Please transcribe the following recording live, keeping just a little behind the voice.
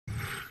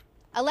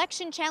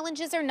Election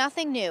challenges are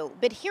nothing new,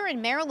 but here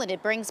in Maryland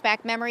it brings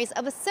back memories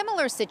of a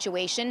similar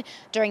situation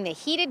during the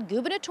heated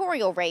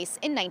gubernatorial race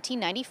in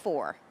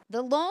 1994.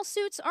 The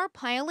lawsuits are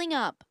piling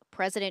up.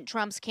 President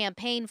Trump's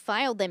campaign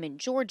filed them in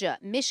Georgia,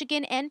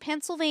 Michigan, and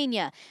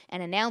Pennsylvania,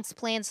 and announced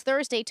plans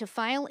Thursday to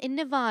file in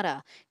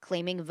Nevada,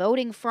 claiming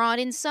voting fraud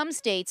in some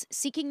states,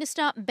 seeking to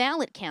stop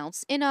ballot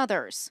counts in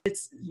others.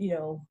 It's,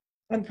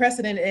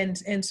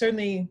 unprecedented and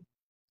certainly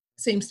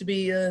seems to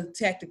be a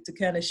tactic to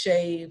kind of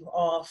shave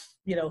off,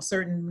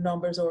 certain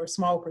numbers or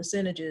small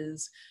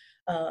percentages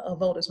of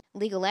voters.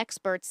 Legal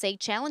experts say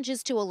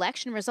challenges to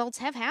election results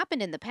have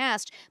happened in the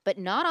past, but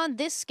not on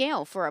this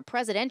scale for a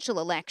presidential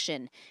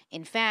election.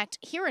 In fact,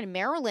 here in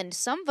Maryland,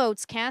 some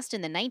votes cast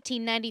in the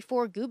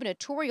 1994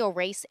 gubernatorial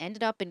race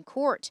ended up in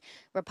court.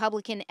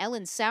 Republican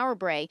Ellen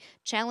Sauerbrey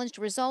challenged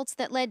results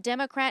that led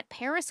Democrat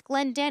Paris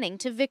Glendening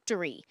to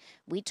victory.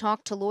 We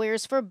talked to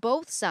lawyers for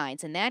both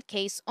sides in that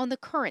case on the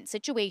current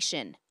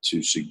situation.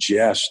 To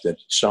suggest that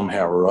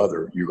somehow or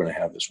other you're going to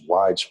have this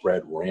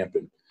widespread,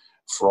 rampant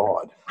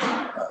fraud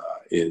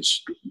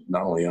is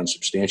not only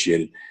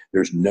unsubstantiated,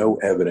 there's no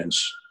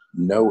evidence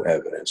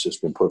that's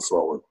been put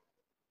forward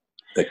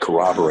that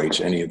corroborates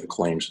any of the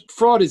claims.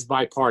 Fraud is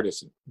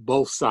bipartisan.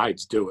 Both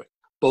sides do it.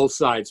 Both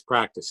sides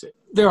practice it.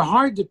 They're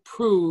hard to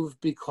prove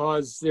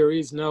because there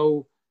is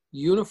no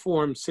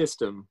uniform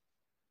system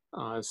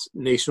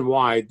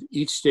nationwide.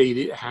 Each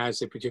state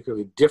has a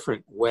particularly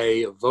different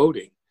way of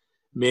voting.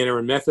 Manner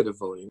and method of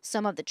voting.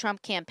 Some of the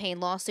Trump campaign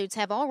lawsuits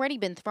have already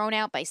been thrown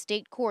out by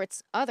state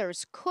courts.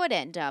 Others could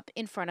end up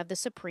in front of the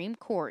Supreme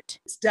Court.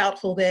 It's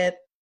doubtful that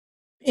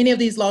any of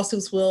these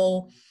lawsuits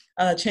will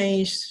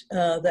change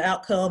the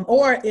outcome,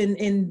 or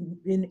in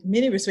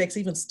many respects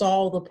even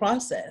stall the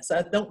process.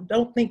 I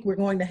don't think we're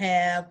going to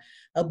have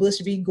a Bush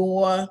v.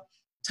 Gore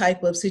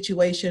type of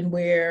situation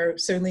where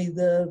certainly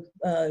the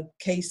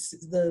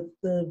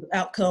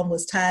outcome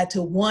was tied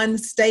to one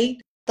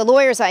state. The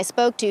lawyers I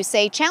spoke to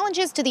say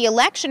challenges to the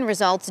election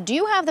results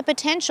do have the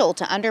potential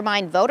to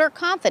undermine voter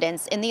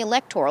confidence in the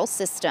electoral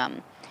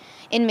system.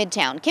 In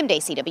Midtown, Kim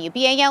Dacey,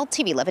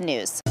 WBAL-TV 11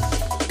 News.